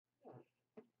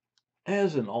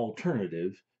As an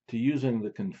alternative to using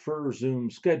the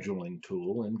Conferzoom scheduling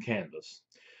tool in Canvas,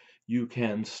 you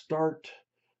can start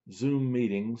Zoom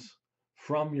meetings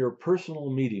from your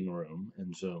personal meeting room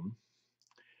in Zoom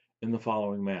in the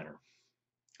following manner.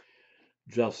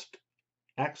 Just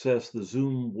access the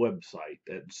Zoom website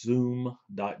at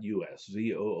zoom.us,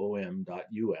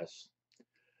 zoom.us,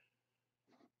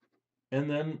 and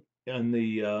then in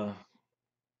the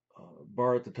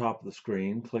bar at the top of the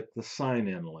screen, click the Sign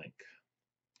In link.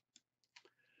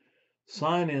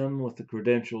 Sign in with the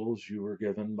credentials you were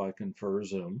given by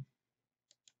Conferzoom,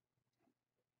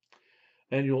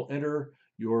 and you'll enter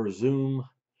your Zoom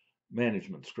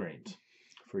management screens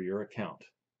for your account.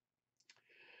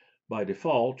 By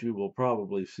default, you will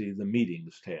probably see the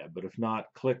Meetings tab, but if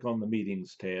not, click on the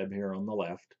Meetings tab here on the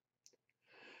left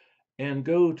and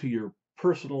go to your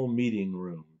Personal Meeting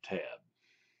Room tab.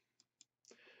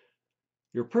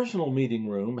 Your personal meeting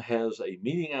room has a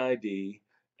meeting ID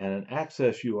and an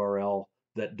access URL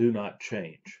that do not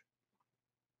change.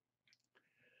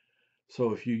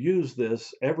 So if you use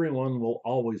this, everyone will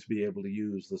always be able to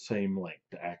use the same link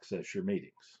to access your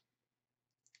meetings.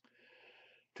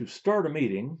 To start a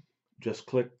meeting, just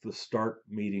click the Start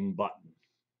Meeting button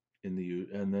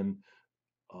and then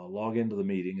log into the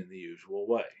meeting in the usual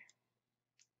way.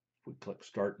 If we click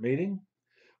Start Meeting,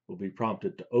 we'll be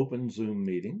prompted to open Zoom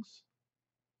meetings.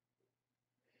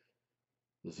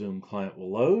 The Zoom client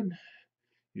will load.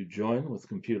 You join with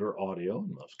computer audio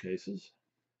in most cases,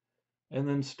 and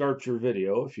then start your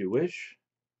video if you wish,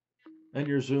 and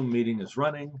your Zoom meeting is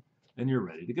running and you're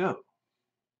ready to go.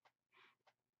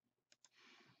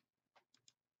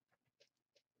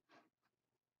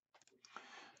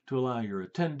 To allow your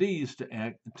attendees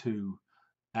to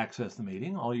access the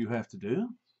meeting, all you have to do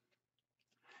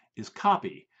is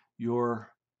copy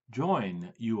your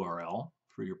join URL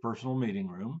for your personal meeting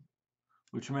room,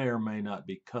 which may or may not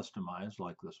be customized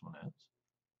like this one is.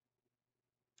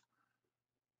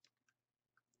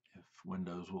 If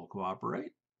Windows will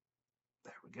cooperate.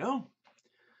 There we go.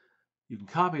 You can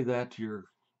copy that to your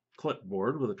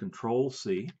clipboard with a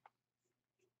Control-C.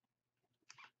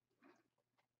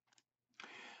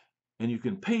 And you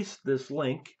can paste this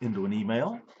link into an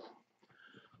email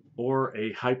or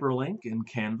a hyperlink in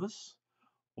Canvas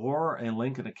or a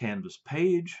link in a Canvas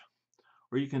page,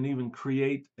 or you can even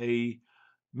create a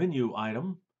menu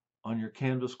item on your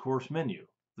Canvas course menu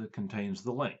that contains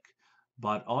the link.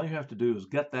 But all you have to do is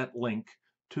get that link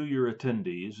to your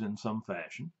attendees in some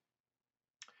fashion.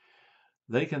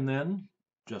 They can then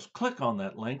just click on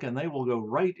that link and they will go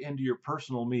right into your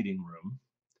personal meeting room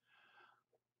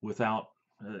without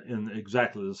in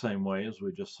exactly the same way as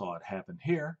we just saw it happen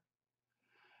here.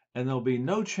 And there'll be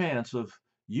no chance of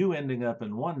you ending up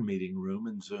in one meeting room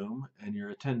in Zoom and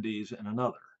your attendees in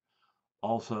another.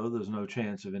 Also, there's no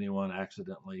chance of anyone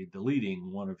accidentally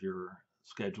deleting one of your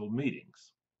scheduled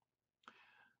meetings.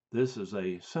 This is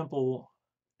a simple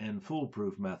and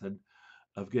foolproof method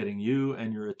of getting you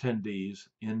and your attendees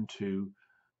into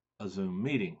a Zoom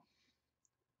meeting.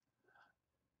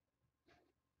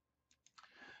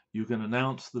 You can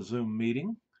announce the Zoom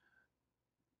meeting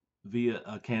via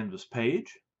a Canvas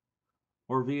page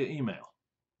or via email.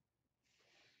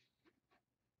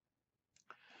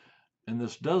 And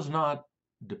this does not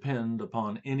depend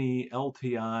upon any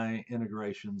LTI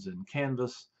integrations in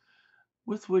Canvas,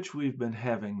 with which we've been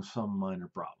having some minor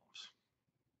problems.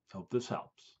 Hope this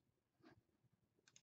helps.